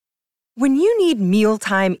When you need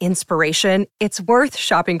mealtime inspiration, it's worth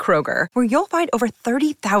shopping Kroger, where you'll find over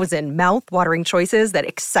 30,000 mouth-watering choices that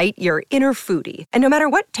excite your inner foodie. And no matter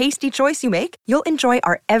what tasty choice you make, you'll enjoy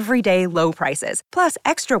our everyday low prices, plus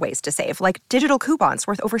extra ways to save, like digital coupons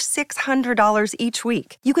worth over $600 each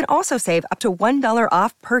week. You can also save up to $1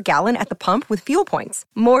 off per gallon at the pump with fuel points.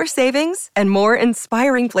 More savings and more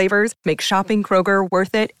inspiring flavors make shopping Kroger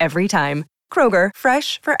worth it every time. Kroger,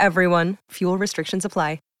 fresh for everyone. Fuel restrictions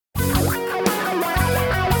apply.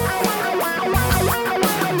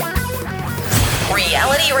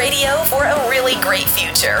 Reality radio for a really great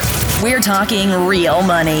future. We're talking real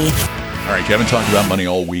money. All right, you haven't talked about money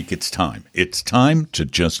all week. It's time. It's time to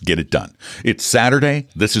just get it done. It's Saturday.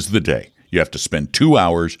 This is the day. You have to spend 2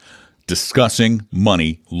 hours discussing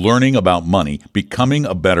money, learning about money, becoming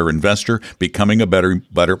a better investor, becoming a better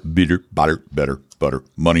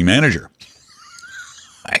money manager.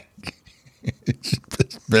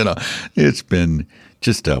 It's been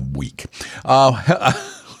just a week.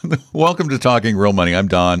 Welcome to Talking Real Money. I'm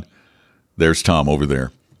Don. There's Tom over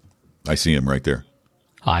there. I see him right there.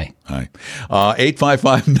 Hi.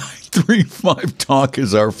 855-935-TALK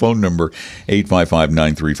is our phone number.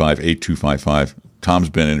 855-935-8255. Tom's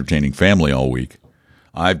been entertaining family all week.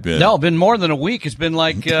 Been more than a week. It's been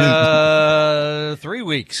like 3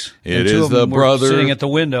 weeks. It is the brother sitting at the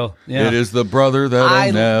window. Yeah. It is the brother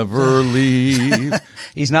that'll never leave.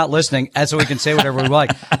 He's not listening, and so we can say whatever we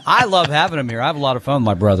like. I love having him here. I have a lot of fun with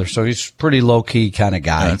my brother, so he's pretty low key kind of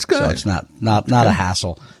guy. That's good. So it's not a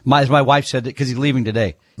hassle. My wife said because he's leaving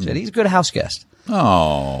today. Said he's a good house guest.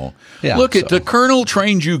 Oh, yeah, look at the Colonel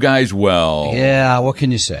trained you guys well. Yeah, what can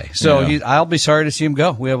you say? So I'll be sorry to see him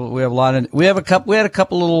go. We had a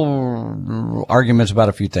couple little arguments about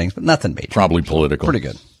a few things, but nothing major. Probably political. Pretty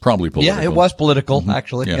good. Probably political. Yeah, it was political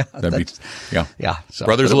actually. Yeah, yeah. So,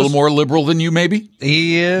 brother's a little more liberal than you, maybe.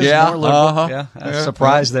 He is more liberal. Yeah,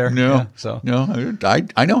 surprise there. No,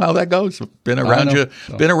 I know how that goes. Been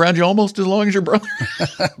around you almost as long as your brother.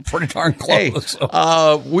 Pretty darn close.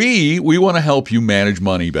 Hey, we want to help you manage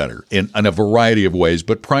money better in a variety of ways,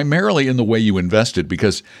 but primarily in the way you invest it,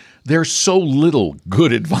 because there's so little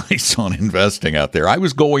good advice on investing out there. I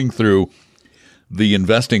was going through the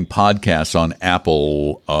investing podcasts on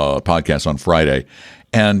Apple podcasts on Friday,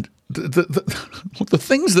 and the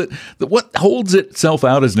things that what holds itself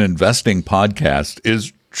out as an investing podcast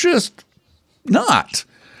is just not.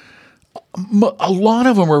 A lot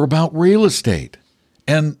of them are about real estate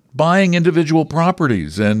and buying individual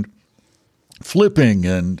properties and flipping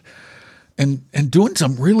and doing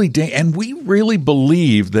some really and we really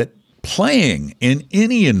believe that playing in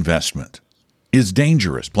any investment is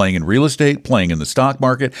dangerous. Playing in real estate, playing in the stock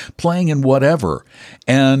market, playing in whatever.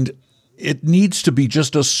 And it needs to be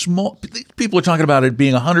just a small – people are talking about it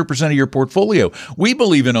being 100% of your portfolio. We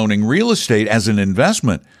believe in owning real estate as an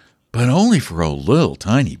investment, but only for a little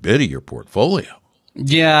tiny bit of your portfolio.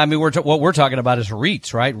 Yeah, I mean, what we're talking about is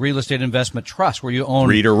REITs, right? Real Estate Investment Trust, where you own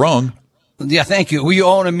 – REIT or wrong. Yeah, thank you. You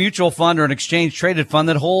own a mutual fund or an exchange-traded fund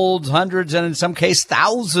that holds hundreds and in some case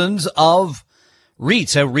thousands of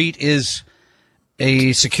REITs. A REIT is –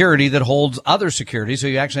 a security that holds other securities, so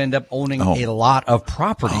you actually end up owning a lot of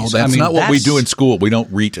properties. Oh, that's not what we do in school. We don't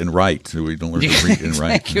read and write. We don't learn to read and write.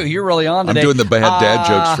 Thank you. You're really on today. I'm doing the bad dad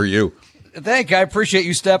jokes for you. Thank you. I appreciate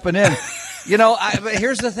you stepping in. But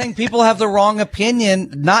here's the thing. People have the wrong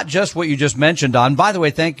opinion, not just what you just mentioned, Don. By the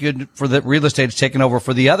way, thank you for the real estate has taken over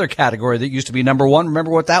for the other category that used to be number one.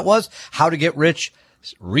 Remember what that was? How to get rich.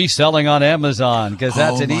 Reselling on Amazon, because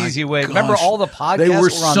that's an easy way. Gosh. Remember all the podcasts? There were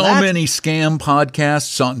so many scam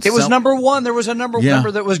podcasts. It was number one. There was a number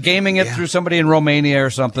that was gaming it through somebody in Romania or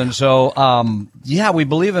something. So, we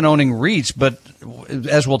believe in owning REITs, but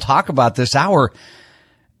as we'll talk about this hour,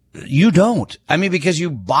 you don't. I mean, because you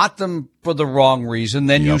bought them for the wrong reason,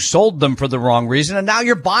 then you sold them for the wrong reason, and now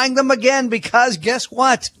you're buying them again because guess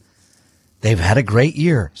what? They've had a great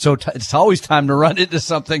year. So it's always time to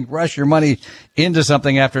rush your money into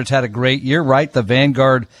something after it's had a great year, right? The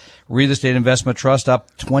Vanguard Real Estate Investment Trust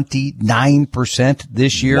up 29%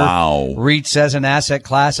 this year. Wow. REITs as an asset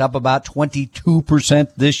class up about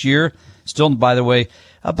 22% this year. Still, by the way,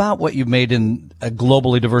 about what you've made in a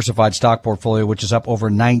globally diversified stock portfolio, which is up over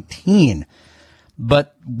 19.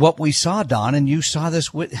 But what we saw, Don, and you saw this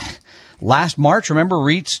last March, remember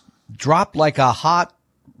REITs dropped like a hot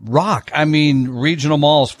rock. I mean, regional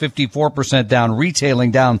malls, 54% down, retailing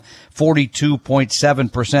down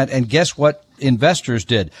 42.7%. And guess what investors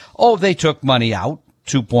did? Oh, they took money out,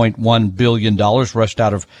 $2.1 billion rushed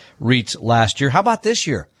out of REITs last year. How about this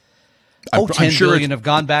year? $10 billion have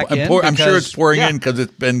gone back in. I'm sure it's pouring in because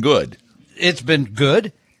it's been good. It's been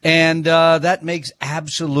good. And that makes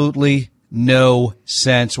absolutely no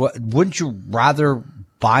sense. Wouldn't you rather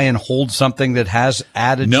buy and hold something that has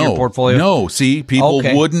added to your portfolio? No. See, people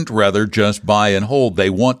wouldn't rather just buy and hold. They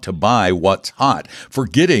want to buy what's hot,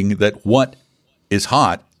 forgetting that what is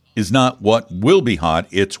hot is not what will be hot.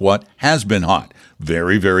 It's what has been hot.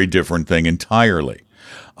 Very, very different thing entirely.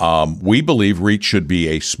 We believe REIT should be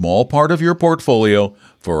a small part of your portfolio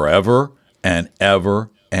forever and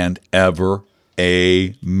ever and ever.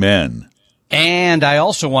 Amen. And I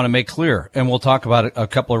also want to make clear, and we'll talk about a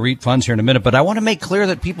couple of REIT funds here in a minute, but I want to make clear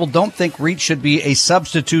that people don't think REIT should be a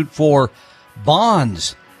substitute for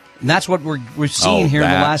bonds. And that's what we're seeing here in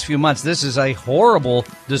the last few months. This is a horrible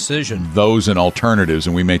decision. Those and alternatives,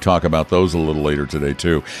 and we may talk about those a little later today,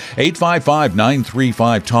 too.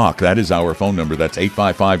 855-935-TALK. That is our phone number. That's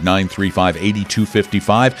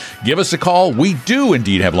 855-935-8255. Give us a call. We do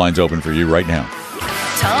indeed have lines open for you right now.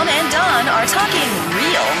 Tom and Don are talking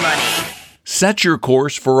real money. Set your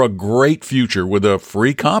course for a great future with a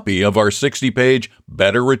free copy of our 60-page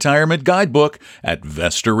Better Retirement Guidebook at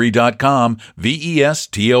vestory.com,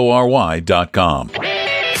 vestory.com.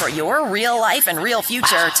 For your real life and real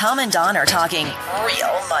future, Tom and Don are talking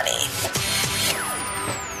real money.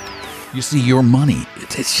 You see, your money,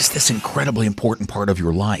 it's just this incredibly important part of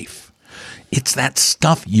your life. It's that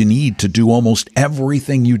stuff you need to do almost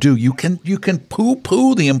everything you do. You can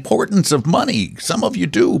poo-poo the importance of money. Some of you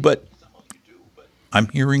do, but I'm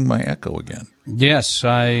hearing my echo again. Yes,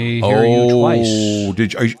 I hear you twice.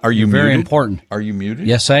 Are you muted? Very important. Are you muted?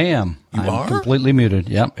 Yes, I am. You are? Completely muted.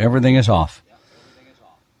 Yep, everything is off.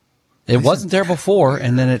 It wasn't there before,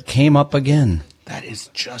 and then it came up again. That is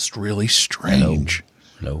just really strange.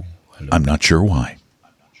 Hello. I'm not sure why.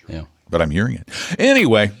 Yeah. But I'm hearing it.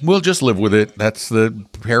 Anyway, we'll just live with it. That's the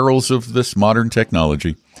perils of this modern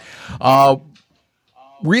technology.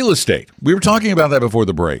 Real estate. We were talking about that before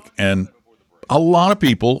the break, and a lot of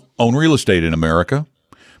people own real estate in America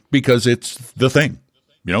because it's the thing.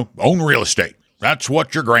 You know, own real estate. That's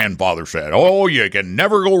what your grandfather said. Oh, you can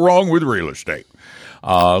never go wrong with real estate.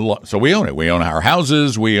 So we own it. We own our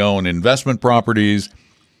houses. We own investment properties.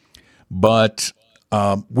 But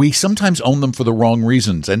we sometimes own them for the wrong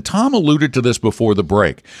reasons. And Tom alluded to this before the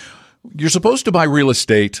break. You're supposed to buy real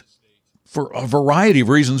estate for a variety of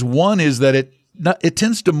reasons. One is that it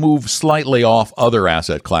tends to move slightly off other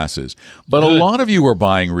asset classes. But a lot of you are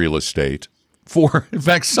buying real estate in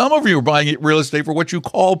fact, some of you are buying real estate for what you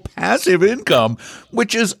call passive income,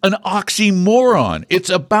 which is an oxymoron. It's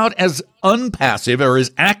about as unpassive or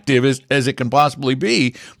as active as it can possibly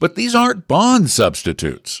be, but these aren't bond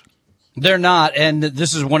substitutes. They're not, and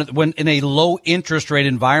this is when in a low interest rate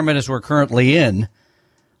environment as we're currently in,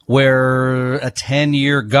 where a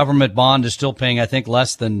 10-year government bond is still paying, I think,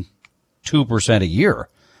 less than 2% a year.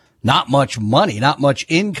 Not much money, not much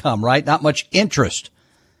income, right? Not much interest.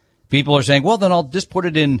 People are saying, well, then I'll just put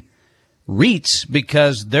it in REITs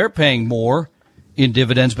because they're paying more in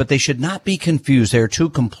dividends, but they should not be confused. They're two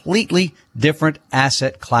completely different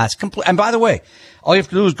asset class. And by the way, all you have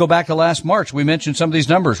to do is go back to last March. We mentioned some of these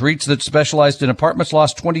numbers. REITs that specialized in apartments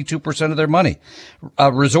lost 22% of their money.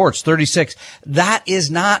 Resorts, 36%. That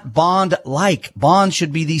is not bond-like. Bonds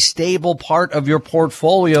should be the stable part of your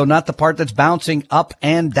portfolio, not the part that's bouncing up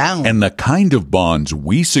and down. And the kind of bonds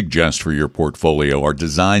we suggest for your portfolio are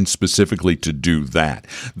designed specifically to do that.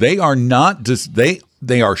 They are not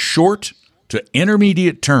they are short to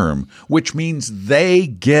intermediate term, which means they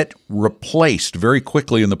get replaced very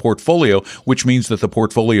quickly in the portfolio, which means that the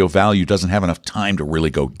portfolio value doesn't have enough time to really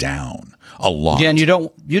go down a lot. Yeah, and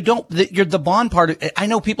you're the bond part. I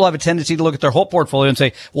know people have a tendency to look at their whole portfolio and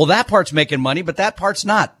say, well, that part's making money, but that part's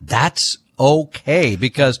not. That's okay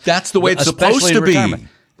because that's the way it's supposed to be.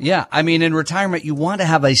 Yeah. I mean, in retirement, you want to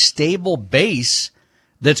have a stable base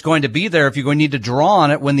that's going to be there if you're going to need to draw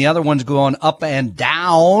on it when the other one's going up and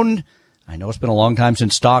down. I know it's been a long time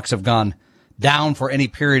since stocks have gone down for any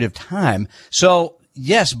period of time. So,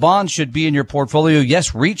 yes, bonds should be in your portfolio.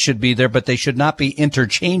 Yes, REITs should be there, but they should not be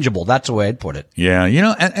interchangeable. That's the way I'd put it. Yeah,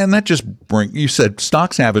 and that just you said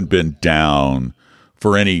stocks haven't been down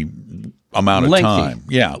for any amount of time.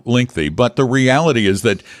 Yeah, lengthy. But the reality is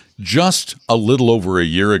that just a little over a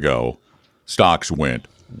year ago, stocks went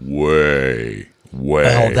way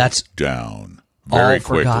down. Very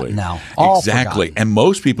quickly. Forgotten now. Exactly. Forgotten. And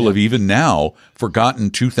most people have even now forgotten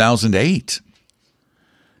 2008.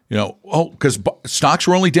 Because stocks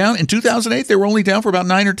were only down. In 2008, they were only down for about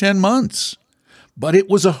 9 or 10 months. But it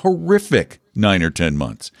was a horrific 9 or 10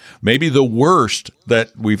 months. Maybe the worst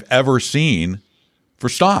that we've ever seen for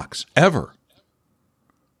stocks, ever.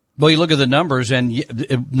 Well, you look at the numbers, and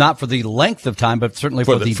not for the length of time, but certainly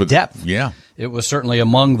for the depth. Yeah. It was certainly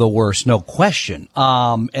among the worst, no question.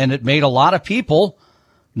 And it made a lot of people,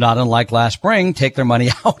 not unlike last spring, take their money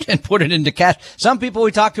out and put it into cash. Some people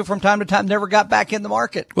we talked to from time to time never got back in the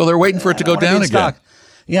market. Well, they're waiting for it to go down again.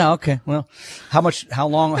 Yeah. Okay. Well, how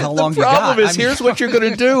long you got? The problem is, here's what you're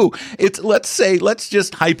going to do. Let's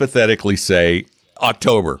just hypothetically say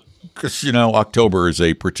October. Because, October is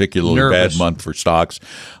a particularly bad month for stocks,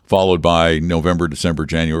 followed by November, December,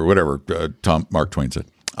 January, whatever Mark Twain said.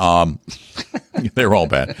 They're all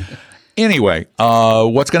bad. Anyway,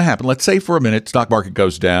 what's going to happen? Let's say for a minute, stock market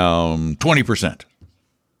goes down 20%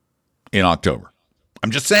 in October.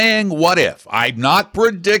 I'm just saying, what if? I'm not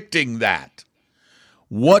predicting that.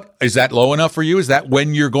 What is that low enough for you? Is that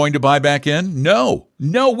when you're going to buy back in? No,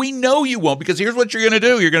 we know you won't, because here's what you're going to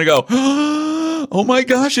do. You're going to go, oh my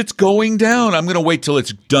gosh, it's going down. I'm going to wait till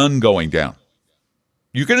it's done going down.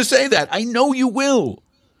 You're going to say that. I know you will.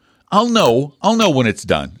 I'll know when it's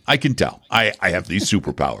done. I can tell. I have these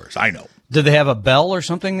superpowers. I know. Did they have a bell or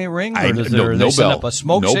something they ring? Or no they send bell. Up a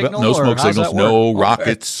smoke signal? No smoke signals. No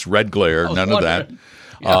rockets, red glare, none of that.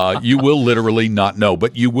 You will literally not know,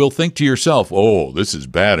 but you will think to yourself, oh, this is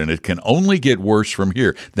bad, and it can only get worse from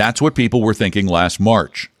here. That's what people were thinking last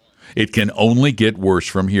March. It can only get worse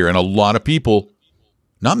from here. And a lot of people,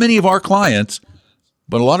 not many of our clients,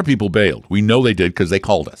 but a lot of people bailed. We know they did because they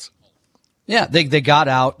called us. Yeah, they got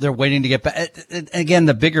out. They're waiting to get back. Again,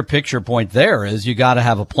 the bigger picture point there is you got to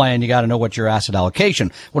have a plan. You got to know what your asset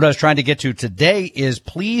allocation. What I was trying to get to today is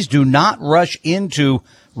please do not rush into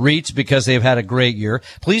REITs because they've had a great year.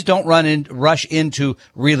 Please don't rush into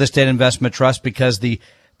real estate investment trusts because the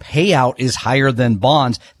payout is higher than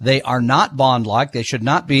bonds. They are not bond-like. They should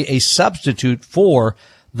not be a substitute for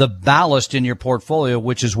the ballast in your portfolio,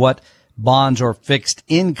 which is what bonds or fixed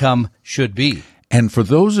income should be. And for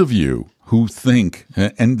those of you who think,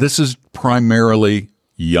 and this is primarily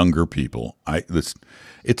younger people,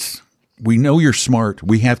 we know you're smart.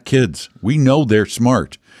 We have kids. We know they're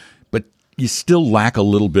smart, but you still lack a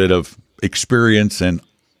little bit of experience and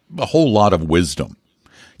a whole lot of wisdom.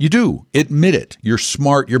 You do. Admit it. You're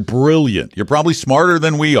smart. You're brilliant. You're probably smarter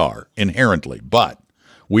than we are inherently, but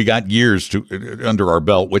we got years under our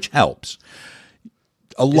belt, which helps.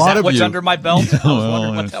 A lot of what's under my belt? I was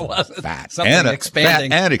wondering what that was. Fat and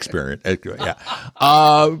expanding. Fat and experience. Yeah.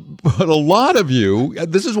 But a lot of you,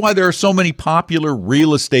 this is why there are so many popular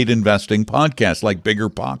real estate investing podcasts like Bigger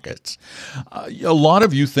Pockets. A lot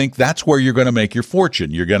of you think that's where you're going to make your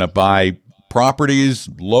fortune. You're going to buy properties,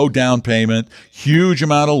 low down payment, huge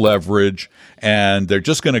amount of leverage, and they're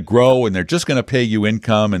just going to grow and they're just going to pay you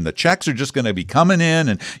income and the checks are just going to be coming in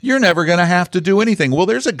and you're never going to have to do anything. Well,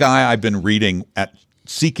 there's a guy I've been reading at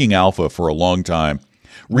Seeking Alpha for a long time.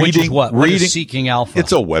 Which is what? What is Seeking Alpha?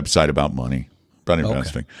 It's a website about money, about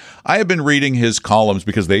investing. Okay. I have been reading his columns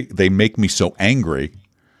because they make me so angry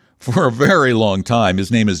for a very long time.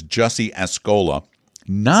 His name is Jussi Ascola.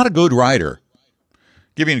 Not a good writer.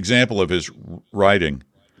 Give you an example of his writing.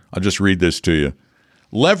 I'll just read this to you.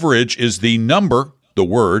 Leverage is the number, the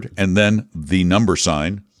word, and then the number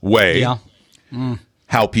sign, way,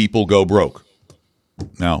 how people go broke.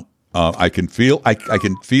 Now, I can feel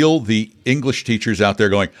the English teachers out there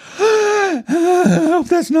going,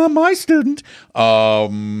 that's not my student.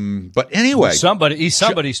 But anyway. He's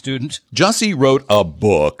somebody's student. Jussi wrote a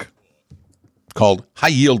book called High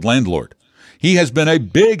Yield Landlord. He has been a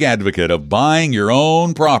big advocate of buying your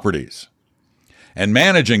own properties and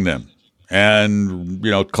managing them and,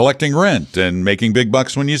 collecting rent and making big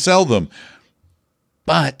bucks when you sell them.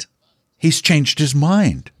 But he's changed his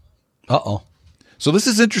mind. Uh-oh. So this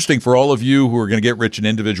is interesting for all of you who are going to get rich in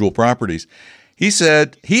individual properties. He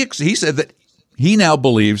said that he now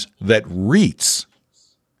believes that REITs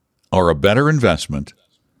are a better investment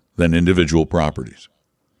than individual properties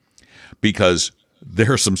because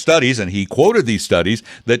there are some studies, and he quoted these studies,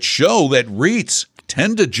 that show that REITs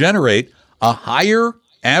tend to generate a higher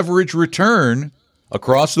average return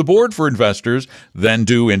across the board for investors than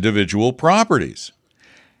do individual properties.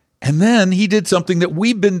 And then he did something that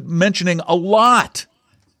we've been mentioning a lot.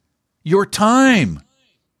 Your time.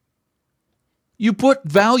 You put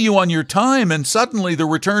value on your time and suddenly the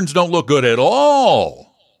returns don't look good at all.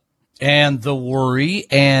 And the worry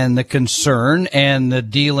and the concern and the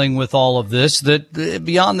dealing with all of this, that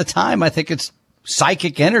beyond the time, I think it's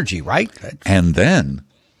psychic energy, right? And then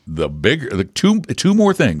the two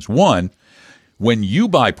more things. One, when you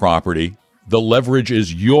buy property, the leverage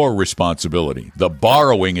is your responsibility. The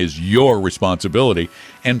borrowing is your responsibility.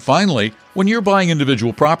 And finally, when you're buying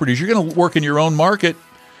individual properties, you're going to work in your own market.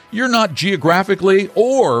 you're not geographically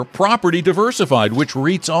or property diversified, which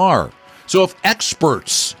REITs are. So if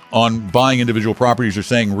experts on buying individual properties are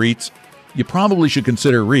saying REITs, you probably should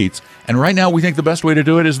consider REITs. And right now, we think the best way to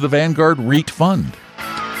do it is the Vanguard REIT Fund.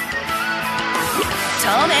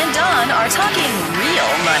 Tom and Don are talking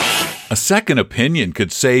real money. A second opinion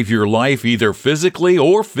could save your life either physically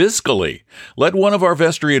or fiscally. Let one of our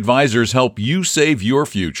Vestory advisors help you save your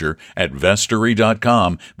future at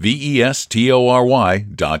Vestory.com,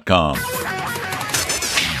 Vestory.com.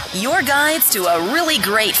 Your guides to a really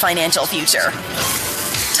great financial future.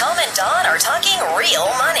 Tom and Don are talking real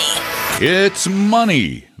money. It's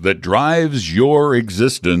money that drives your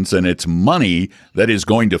existence, and it's money that is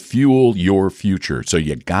going to fuel your future. So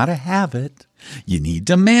you got to have it. You need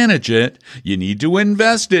to manage it. You need to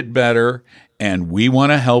invest it better. And we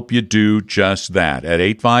want to help you do just that at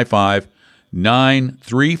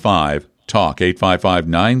 855-935-TALK,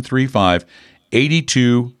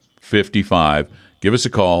 855-935-8255. Give us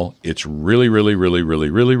a call. It's really, really, really, really,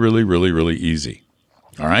 really, really, really, really easy.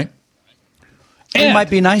 All right? And we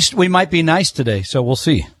might be nice today, so we'll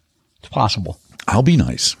see. It's possible. I'll be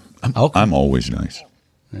nice. I'm always nice.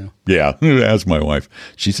 Yeah, ask my wife.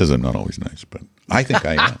 She says I'm not always nice, but I think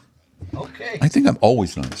I am. Okay. I think I'm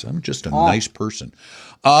always nice. I'm just a nice person.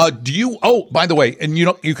 By the way, and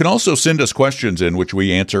you can also send us questions in which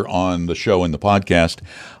we answer on the show and the podcast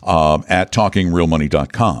at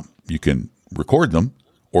talkingrealmoney.com. You can record them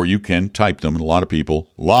or you can type them. And a lot of people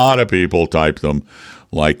type them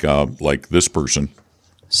like this person.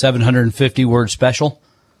 750 word special?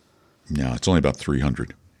 No, it's only about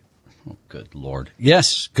 300. Oh, good Lord.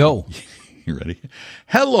 Yes, go. You ready?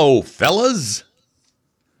 Hello, fellas.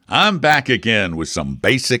 I'm back again with some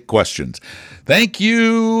basic questions. Thank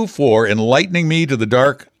you for enlightening me to the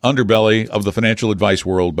dark underbelly of the financial advice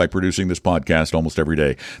world by producing this podcast almost every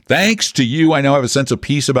day. Thanks to you, I now have a sense of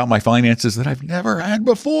peace about my finances that I've never had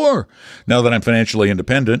before. Now that I'm financially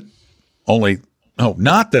independent,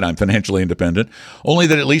 not that I'm financially independent, only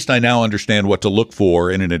that at least I now understand what to look for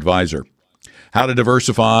in an advisor. How to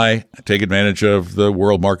diversify, take advantage of the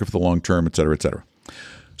world market for the long term, et cetera, et cetera.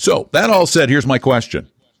 So that all said, here's my question.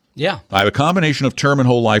 Yeah. I have a combination of term and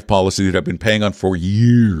whole life policy that I've been paying on for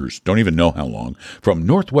years, don't even know how long, from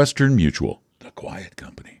Northwestern Mutual, the quiet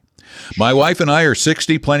company. My wife and I are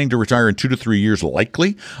 60, planning to retire in 2 to 3 years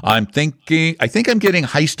likely. I think I'm getting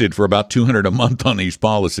heisted for about $200 a month on these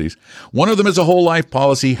policies. One of them is a whole life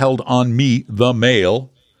policy held on me, the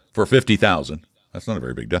male, for $50,000. That's not a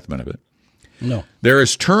very big death benefit. No. There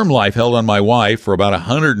is term life held on my wife for about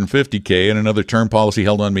 $150K and another term policy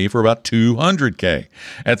held on me for about $200K.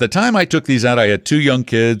 At the time I took these out, I had 2 young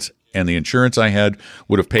kids, and the insurance I had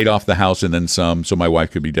would have paid off the house and then some, so my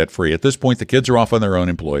wife could be debt-free. At this point, the kids are off on their own,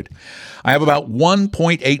 employed. I have about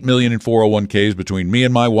 $1.8 million in 401Ks between me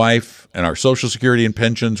and my wife, and our Social Security and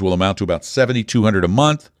pensions will amount to about $7,200 a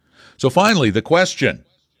month. So finally, the question.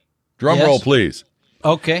 Drum roll, please.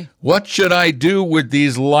 Okay. What should I do with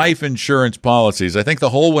these life insurance policies? I think the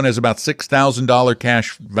whole one has about $6,000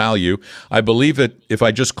 cash value. I believe that if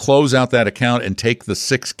I just close out that account and take the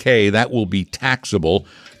 $6K, that will be taxable.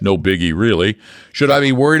 No biggie, really. Should I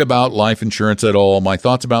be worried about life insurance at all? My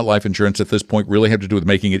thoughts about life insurance at this point really have to do with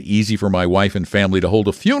making it easy for my wife and family to hold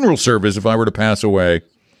a funeral service if I were to pass away.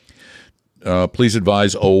 Please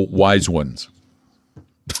advise, wise ones.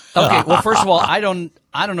 Okay. Well, first of all, I don't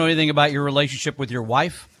know anything about your relationship with your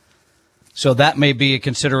wife, so that may be a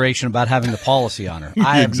consideration about having the policy on her.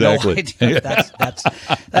 I have no idea.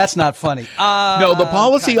 That's not funny. No, the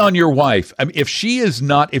policy on your wife. I mean,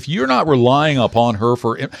 if you're not relying upon her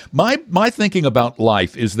for my thinking about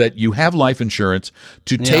life is that you have life insurance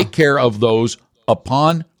to take care of those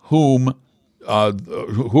upon whom.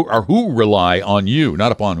 Who rely on you,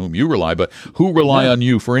 not upon whom you rely, but who rely on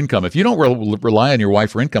you for income. If you don't rely on your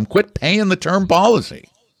wife for income, quit paying the term policy.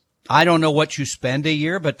 I don't know what you spend a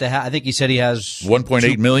year, but I think he said he has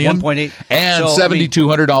 $1.8 million, $1.8 and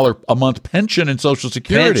 $7,200 a month pension and Social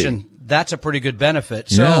Security. Pension, that's a pretty good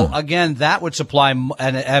benefit. So again, that would supply.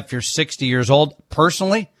 And if you're 60 years old,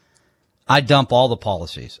 personally, I dump all the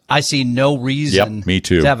policies. I see no reason me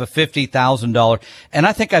too. To have a $50,000. And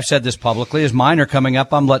I think I've said this publicly. As mine are coming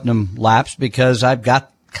up, I'm letting them lapse because I've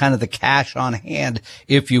got kind of the cash on hand,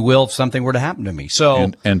 if you will, if something were to happen to me.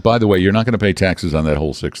 So, and by the way, you're not going to pay taxes on that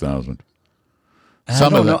whole $6,000.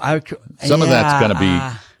 Some of that's going to be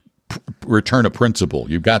return of principal.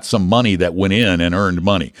 You've got some money that went in and earned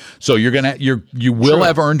money. So you will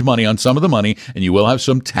have earned money on some of the money, and you will have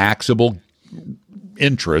some taxable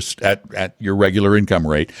interest at your regular income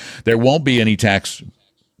rate. There won't be any tax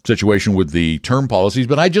situation with the term policies,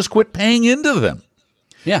 but I just quit paying into them.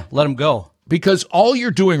 Yeah, let them go. because all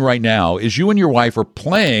you're doing right now is you and your wife are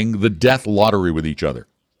playing the death lottery with each other.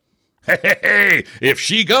 Hey, if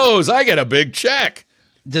she goes, I get a big check.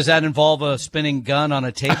 Does that involve a spinning gun on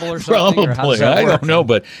a table or something? Probably. Or how does that I work? don't know,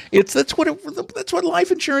 but that's what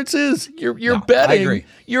life insurance is. You're No, betting. I agree.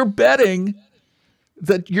 You're betting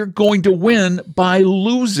that you're going to win by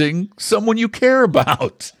losing someone you care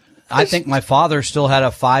about. I think my father still had a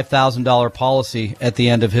 $5,000 policy at the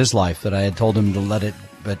end of his life that I had told him to let it.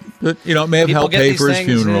 But it may have people helped get pay these for his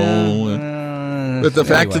things, funeral. But the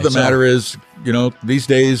fact of the matter is, these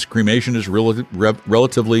days cremation is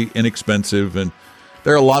relatively inexpensive, and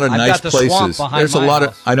there are a lot of nice got the swamp places. behind There's a my lot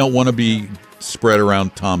house. of. I don't want to be spread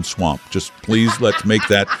around Tom Swamp. Just please, let's make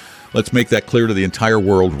that clear to the entire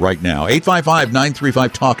world right now.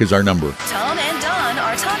 855-935-TALK is our number. Tom and Don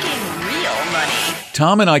are talking real money.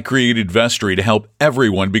 Tom and I created Vestory to help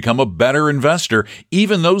everyone become a better investor,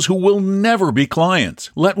 even those who will never be clients.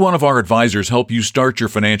 Let one of our advisors help you start your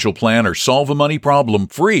financial plan or solve a money problem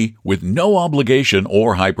free with no obligation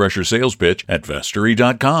or high-pressure sales pitch at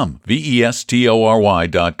Vestory.com.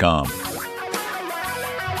 Vestory.com.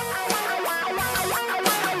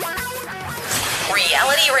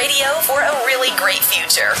 Reality radio for a really great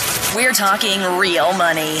future. We're talking real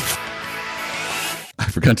money. I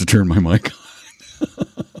forgot to turn my mic on.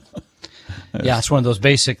 yeah, it's one of those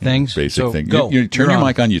basic things. Basic thing. Go. You turn You're your on.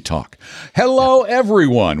 mic on, you talk. Hello,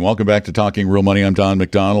 everyone. Welcome back to Talking Real Money. I'm Don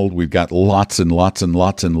McDonald. We've got lots and lots and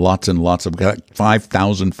lots and lots and lots of. We've got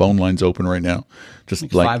 5,000 phone lines open right now.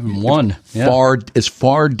 Just like 5 and 1. Yeah.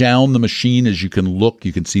 far down the machine as you can look,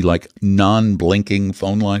 you can see like non-blinking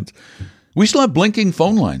phone lines. We still have blinking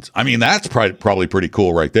phone lines. I mean, that's probably pretty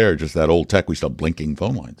cool right there. Just that old tech. We still have blinking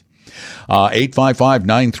phone lines.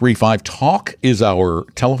 855-935-TALK is our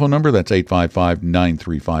telephone number. That's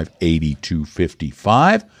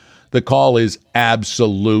 855-935-8255. The call is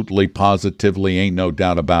absolutely, positively, ain't no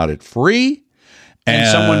doubt about it, free. And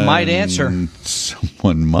someone might answer.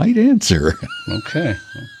 Someone might answer. Okay.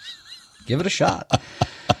 Give it a shot.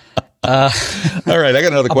 All right, I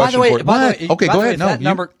got another question for you. By the way, Okay, go ahead.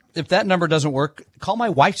 If that number doesn't work, call my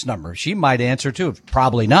wife's number. She might answer too.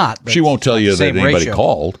 Probably not. But she won't tell you that same anybody ratio.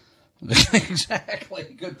 called. Exactly.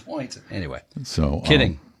 Good point. Anyway. So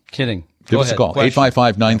Kidding. Give Go us ahead. a call. Question.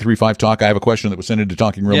 855-935-TALK. I have a question that was sent into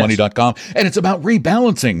talkingrealmoney.com, and it's about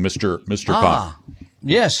rebalancing, Mr. Cobb.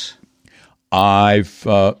 Yes. Let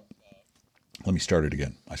me start it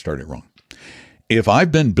again. I started it wrong. If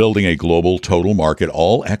I've been building a global total market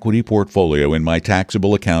all equity portfolio in my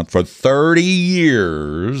taxable account for 30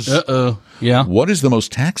 years, Yeah. what is the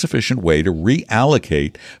most tax efficient way to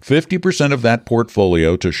reallocate 50% of that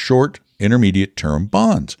portfolio to short, intermediate term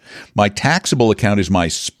bonds? My taxable account is my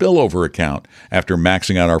spillover account after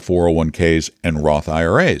maxing out our 401ks and Roth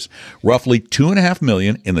IRAs. Roughly $2.5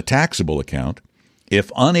 million in the taxable account.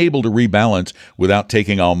 If unable to rebalance without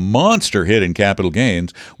taking a monster hit in capital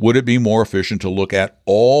gains, would it be more efficient to look at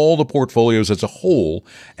all the portfolios as a whole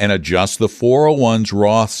and adjust the 401s,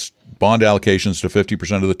 Roths, bond allocations to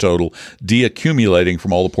 50% of the total, deaccumulating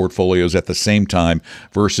from all the portfolios at the same time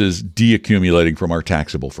versus deaccumulating from our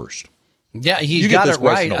taxable first? Yeah, he's You get got this it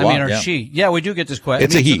right. question a I mean, lot, or yeah. she. Yeah, we do get this question.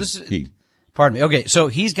 It's a he. Pardon me. Okay, so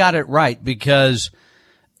he's got it right because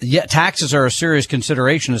taxes are a serious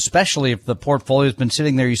consideration, especially if the portfolio's been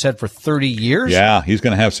sitting there, you said, for 30 years. Yeah, he's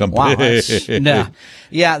going to have some. Wow.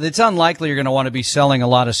 Yeah, it's unlikely you're going to want to be selling a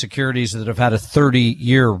lot of securities that have had a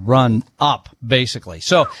 30-year run up, basically.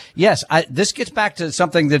 So, yes, this gets back to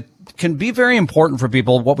something that can be very important for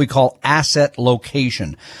people, what we call asset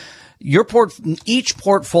location. Each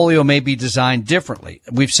portfolio may be designed differently.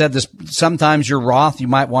 We've said this. Sometimes your Roth, you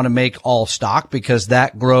might want to make all stock because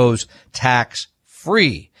that grows tax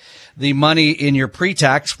free. The money in your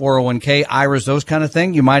pre-tax 401k, IRAs, those kind of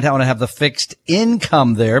thing, you might want to have the fixed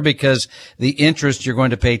income there because the interest you're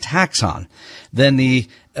going to pay tax on. Then the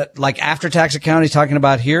like after-tax account he's talking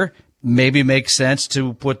about here, maybe makes sense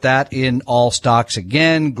to put that in all stocks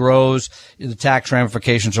again, grows, the tax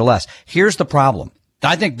ramifications are less. Here's the problem.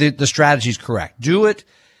 I think the strategy is correct. Do it.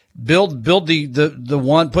 Build the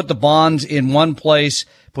one, put the bonds in one place,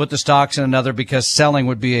 put the stocks in another, because selling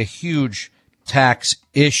would be a huge tax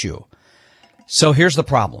issue. So here's the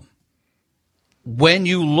problem. When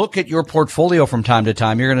you look at your portfolio from time to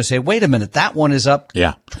time, you're going to say, wait a minute, that one is up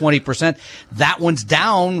 20%. That one's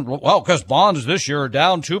down. Well, because bonds this year are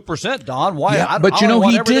down 2%, Don. Why? Yeah, but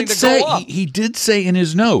he did say in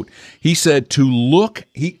his note, he said to look,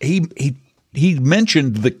 he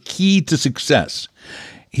mentioned the key to success.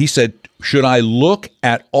 He said, should I look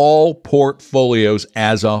at all portfolios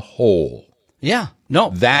as a whole? Yeah,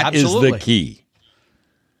 no, that absolutely. is the key.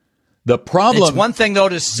 The problem. It's one thing, though,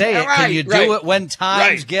 to say it. Can you do it when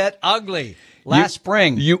times get ugly? Last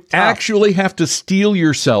spring. You actually have to steel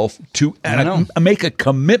yourself to make a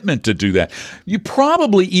commitment to do that. You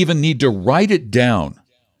probably even need to write it down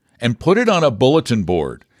and put it on a bulletin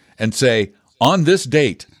board and say, on this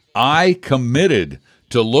date, I committed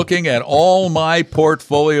to looking at all my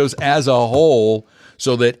portfolios as a whole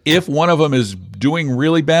so that if one of them is doing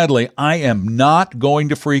really badly, I am not going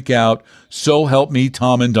to freak out. So help me,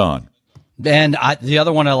 Tom and Don. And the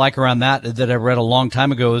other one I like around that I read a long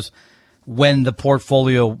time ago is when the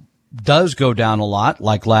portfolio does go down a lot,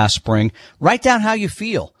 like last spring, write down how you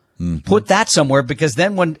feel. Mm-hmm. Put that somewhere, because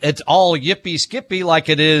then when it's all yippee skippy like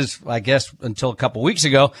it is, I guess, until a couple weeks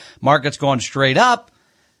ago, market's going straight up.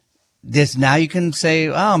 Now you can say,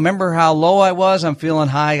 oh, remember how low I was? I'm feeling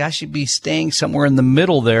high. I should be staying somewhere in the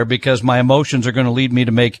middle there because my emotions are going to lead me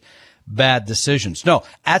to make bad decisions. No,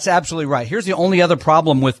 that's absolutely right. Here's the only other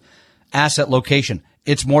problem with asset location.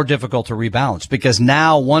 It's more difficult to rebalance because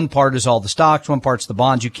now one part is all the stocks, one part's the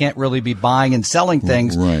bonds. You can't really be buying and selling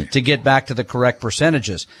things to get back to the correct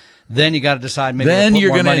percentage. Then you got to decide maybe then you're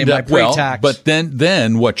going to end up pre-tax. But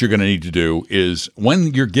then what you're going to need to do is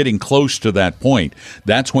when you're getting close to that point,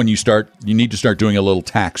 that's when you need to start doing a little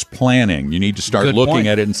tax planning. You need to start looking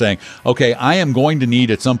at it and saying, okay, I am going to need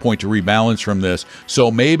at some point to rebalance from this. So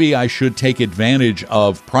maybe I should take advantage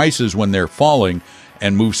of prices when they're falling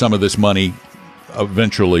and move some of this money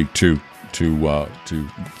eventually to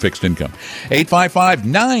fixed income.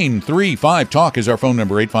 855-935-TALK is our phone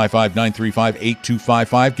number,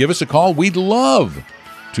 855-935-8255. Give us a call. We'd love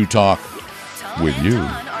to talk with you.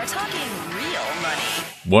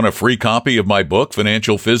 Want a free copy of my book,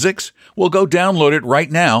 Financial Physics? Well, go download it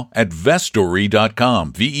right now at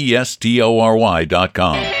vestory.com,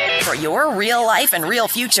 vestory.com. For your real life and real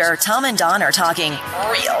future, Tom and Don are talking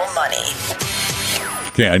real money.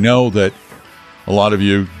 Okay, I know that a lot of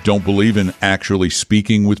you don't believe in actually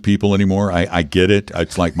speaking with people anymore. I get it.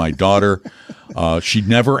 It's like my daughter. She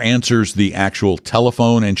never answers the actual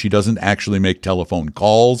telephone, and she doesn't actually make telephone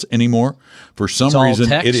calls anymore. For some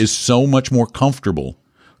reason, it is so much more comfortable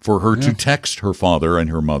for her to text her father and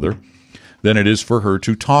her mother than it is for her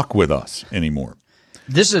to talk with us anymore.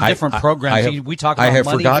 This is a different program. We talk about money here. I have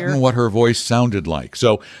forgotten what her voice sounded like.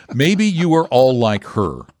 So maybe you are all like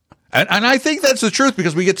her. And I think that's the truth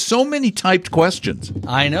because we get so many typed questions.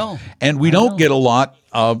 I know. And we don't get a lot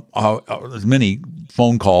of as many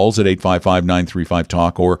phone calls at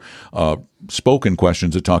 855-935-TALK or spoken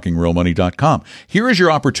questions at talkingrealmoney.com. Here is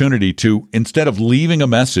your opportunity to, instead of leaving a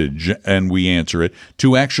message and we answer it,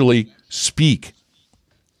 to actually speak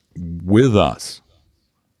with us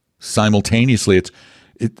simultaneously.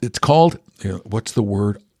 It's called, what's the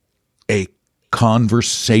word? A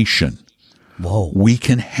conversation. Whoa. We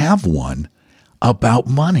can have one about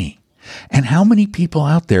money. And how many people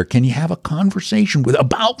out there can you have a conversation with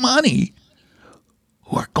about money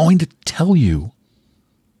who are going to tell you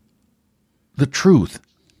the truth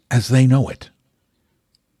as they know it?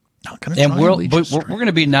 And we're going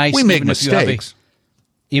to be nice. We make mistakes.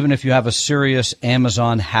 Even if you have a serious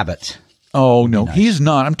Amazon habit. Oh, no, he's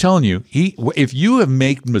not. I'm telling you, if you have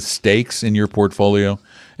made mistakes in your portfolio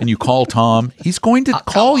and you call Tom, he's going to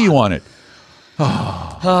call you on it.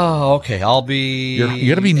 Oh, okay. I'll be. You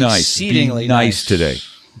got to be nice. Exceedingly be nice today.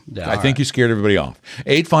 I think you scared everybody off.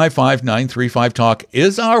 855-935-TALK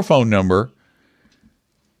is our phone number.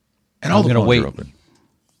 And all the phones are open.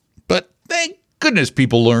 But thank goodness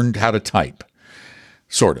people learned how to type.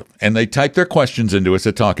 Sort of. And they type their questions into us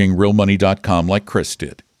at talkingrealmoney.com like Chris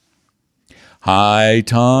did. Hi,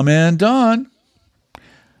 Tom and Don.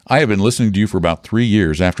 I have been listening to you for about 3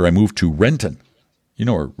 years after I moved to Renton. You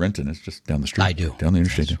know where Renton is, just down the street. I do. Down the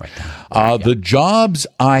interstate. Right down. The jobs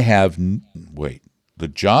I have, the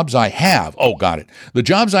jobs I have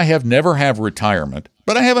never have retirement,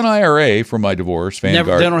 but I have an IRA from my divorce.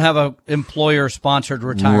 Vanguard. They don't have an employer-sponsored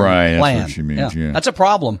retirement plan. That's what she means, yeah. That's a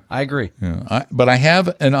problem. I agree. Yeah. But I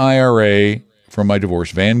have an IRA from my divorce,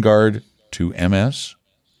 Vanguard to MS.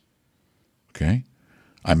 Okay.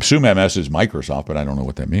 I assume MS is Microsoft, but I don't know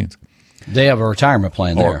what that means. They have a retirement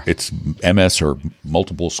plan there. Or it's MS or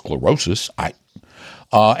multiple sclerosis.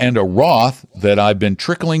 And a Roth that I've been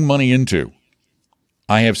trickling money into.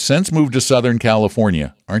 I have since moved to Southern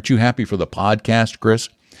California. Aren't you happy for the podcast, Chris?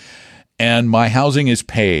 And my housing is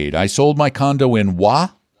paid. I sold my condo in Wa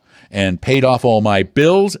and paid off all my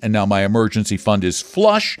bills, and now my emergency fund is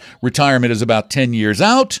flush. Retirement is about 10 years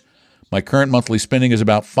out. My current monthly spending is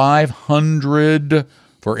about $500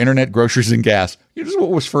 for internet, groceries, and gas. You know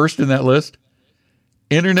what was first in that list?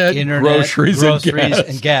 Internet, groceries,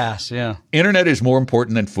 and gas. Yeah. Internet is more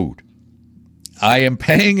important than food. I am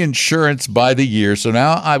paying insurance by the year. So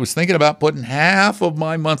now I was thinking about putting half of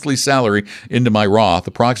my monthly salary into my Roth,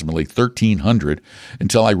 approximately $1,300,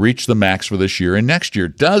 until I reach the max for this year and next year.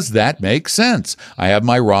 Does that make sense? I have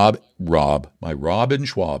my Roth and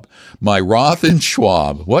Schwab.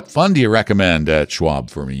 What fund do you recommend at Schwab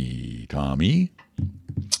for me, Tommy?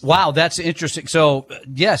 Wow, that's interesting. So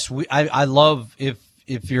yes, I love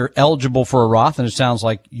if you're eligible for a Roth, and it sounds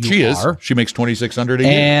like you are. She makes $2,600 a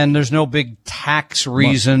year. And there's no big tax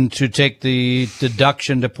reason to take the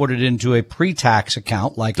deduction to put it into a pre-tax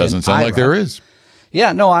account like Doesn't sound like there is.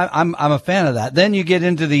 Yeah, no, I'm a fan of that. Then you get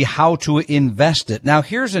into the how to invest it. Now,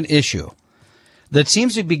 here's an issue that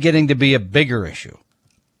seems to be getting to be a bigger issue.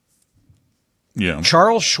 Yeah.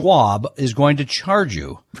 Charles Schwab is going to charge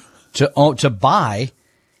you to buy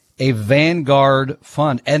a Vanguard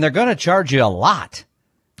fund, and they're going to charge you a lot.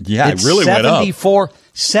 Yeah, it really went up.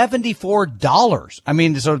 $74. I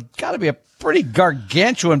mean, so it's got to be a pretty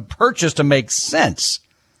gargantuan purchase to make sense.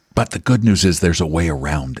 But the good news is there's a way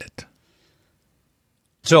around it.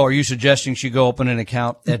 So are you suggesting she go open an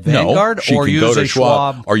account at Vanguard or use a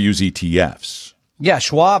Schwab or use ETFs? Yeah,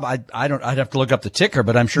 Schwab, I'd have to look up the ticker,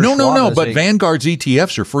 but I'm sure Schwab No, but Vanguard's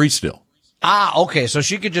ETFs are free still. Okay. So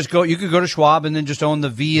you could go to Schwab and then just own the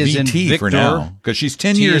V as in Victor for now, because she's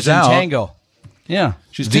 10 T years as in out. Tango. Yeah.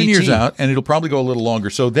 She's 10 years out, and it'll probably go a little longer.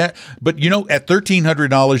 So but at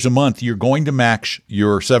 $1,300 a month, you're going to max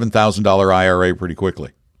your $7,000 IRA pretty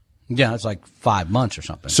quickly. Yeah, it's like 5 months or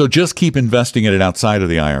something. So just keep investing in it outside of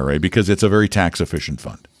the IRA because it's a very tax efficient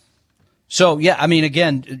fund. So, yeah, I mean,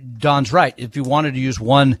 again, Don's right. If you wanted to use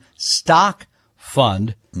one stock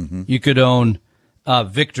fund, you could own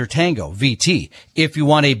Victor Tango, VT. If you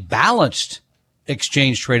want a balanced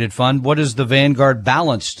exchange traded fund, what is the Vanguard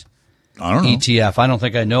balanced I don't know. ETF? I don't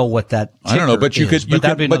think I know what that I don't know, but you is, you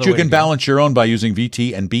can balance your own by using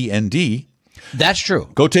VT and BND. That's true.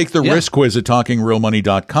 Go take the risk quiz at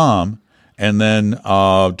talkingrealmoney.com and then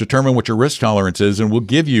determine what your risk tolerance is, and we'll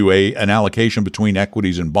give you an allocation between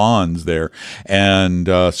equities and bonds there, and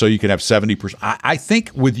so you can have 70%. I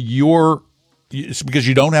think with because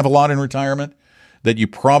you don't have a lot in retirement, that you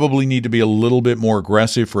probably need to be a little bit more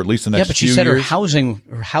aggressive for at least the next few years. Yeah, but she said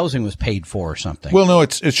her housing was paid for or something. Well, no,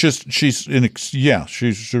 it's just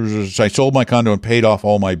I sold my condo and paid off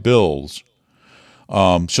all my bills.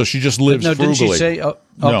 So she just lives frugally. Didn't she say?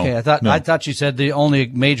 Okay, I thought she said the only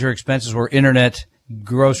major expenses were internet,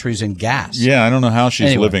 groceries, and gas. Yeah, I don't know how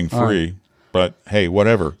she's living free, but hey,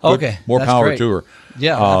 whatever. Okay, more power to her.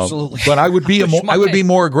 Yeah, absolutely. But I would be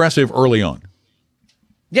more aggressive early on.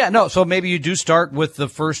 Yeah, no. So maybe you do start with the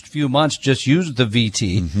first few months, just use the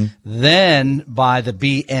VT, then buy the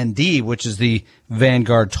BND, which is the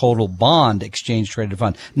Vanguard Total Bond Exchange Traded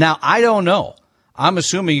Fund. Now, I don't know. I'm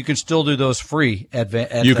assuming you can still do those free at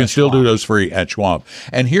You can still Schwab. do those free at Schwab.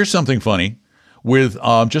 And here's something funny. With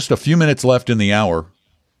just a few minutes left in the hour,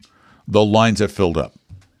 the lines have filled up.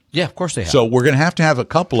 Yeah, of course they have. So we're going to have a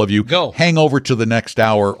couple of you hang over to the next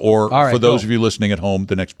hour, or for those of you listening at home,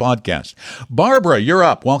 the next podcast. Barbara, you're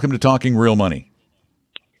up. Welcome to Talking Real Money.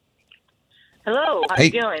 Hello. How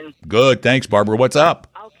you doing? Good. Thanks, Barbara. What's up?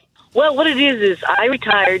 Okay. Well, what it is I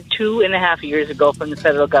retired 2.5 years ago from the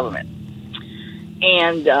federal government.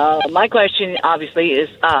 And my question, obviously, is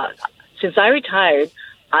since I retired,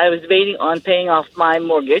 I was debating on paying off my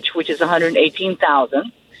mortgage, which is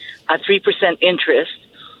 $118,000 at 3% interest,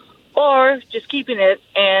 or just keeping it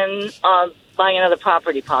and buying another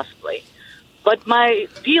property possibly. But my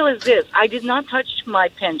deal is this. I did not touch my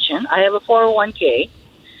pension. I have a 401k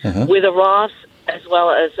with a Roth as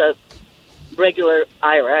well as a regular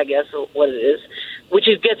IRA, I guess, or what it is, which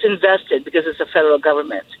gets invested because it's a federal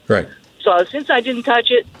government. Right. So since I didn't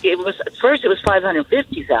touch it, at first it was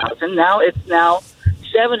 $550,000. Now it's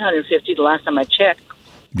 $750,000 the last time I checked.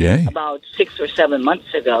 Yay. About 6 or 7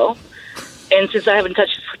 months ago. And since I haven't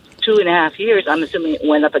touched it for 2.5 years, I'm assuming it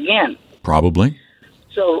went up again. Probably.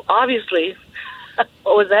 So obviously,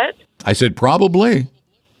 what was that? I said probably.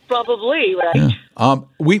 Probably, right? Yeah.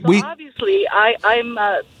 Obviously, I'm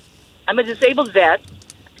a disabled vet,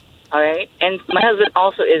 all right, and my husband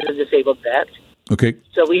also is a disabled vet. Okay.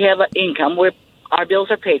 So we have an income where our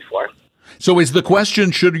bills are paid for. So is the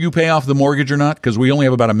question, should you pay off the mortgage or not? Because we only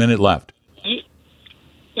have about a minute left.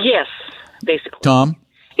 Yes, basically. Tom?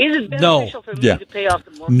 Is it beneficial for me to pay off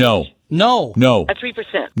the mortgage? No. At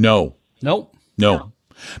 3%? No.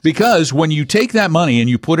 Because when you take that money and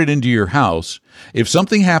you put it into your house, if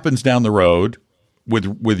something happens down the road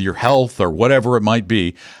with your health or whatever it might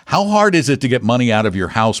be, how hard is it to get money out of your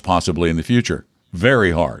house possibly in the future?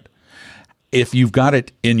 Very hard. If you've got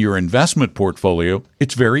it in your investment portfolio,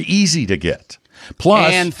 it's very easy to get.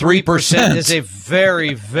 plus and 3% is a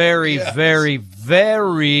very, very, very,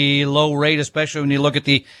 very low rate, especially when you look at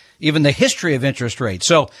even the history of interest rates.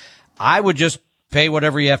 So I would just pay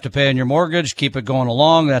whatever you have to pay on your mortgage, keep it going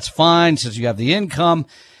along. That's fine since you have the income.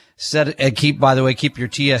 Keep your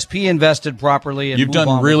TSP invested properly. And you've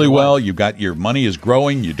done really well. You've got your money is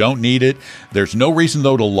growing. You don't need it. There's no reason,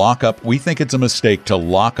 though, to lock up. We think it's a mistake to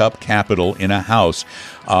lock up capital in a house,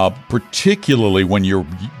 particularly when you're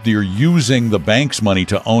using the bank's money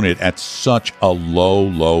to own it at such a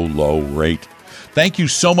low rate. Thank you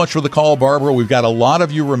so much for the call, Barbara. We've got a lot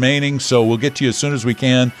of you remaining, so we'll get to you as soon as we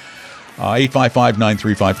can.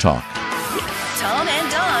 855-935-TALK. Tom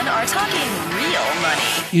and Don are talking real money.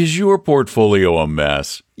 Is your portfolio a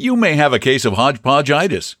mess? You may have a case of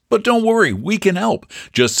hodgepodgeitis, but don't worry, we can help.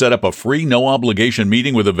 Just set up a free, no-obligation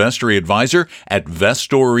meeting with a Vestory advisor at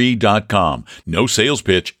Vestory.com. No sales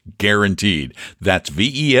pitch, guaranteed. That's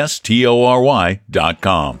Vestory.com.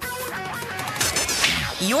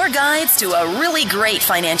 Your guides to a really great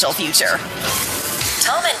financial future.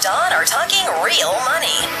 Tom and Don are talking real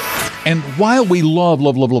money. And while we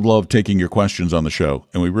love taking your questions on the show,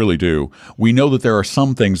 and we really do, we know that there are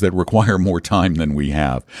some things that require more time than we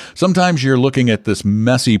have. Sometimes you're looking at this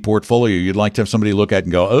messy portfolio you'd like to have somebody look at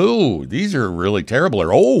and go, oh, these are really terrible,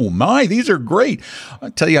 or oh my, these are great. I'll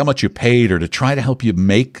tell you how much you paid, or to try to help you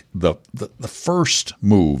make the first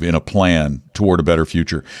move in a plan toward a better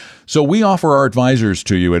future. So we offer our advisors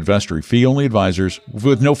to you at Vestory, fee-only advisors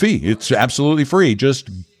with no fee. It's absolutely free. Just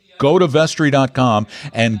go to Vestory.com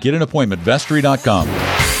and get an appointment. Vestory.com.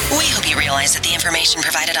 We hope you realize that the information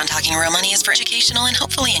provided on Talking Real Money is for educational and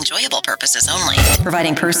hopefully enjoyable purposes only.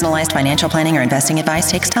 Providing personalized financial planning or investing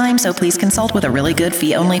advice takes time, so please consult with a really good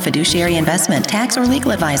fee-only fiduciary investment, tax, or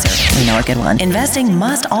legal advisor. We know a good one. Investing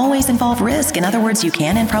must always involve risk. In other words, you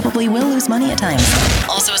can and probably will lose money at times.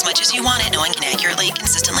 Also, as much as you want it, no one can accurately and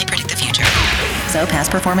consistently predict the future. So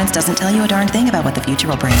past performance doesn't tell you a darn thing about what the future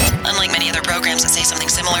will bring. Unlike many other programs that say something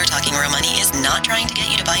similar, Talking Real Money is not trying to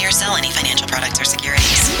get you to buy or sell any financial products or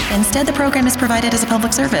securities. Instead, the program is provided as a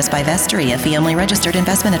public service by Vestory, a fee-only registered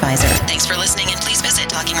investment advisor. Thanks for listening, and please visit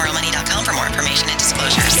TalkingRealMoney.com for more information and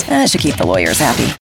disclosures. That should keep the lawyers happy.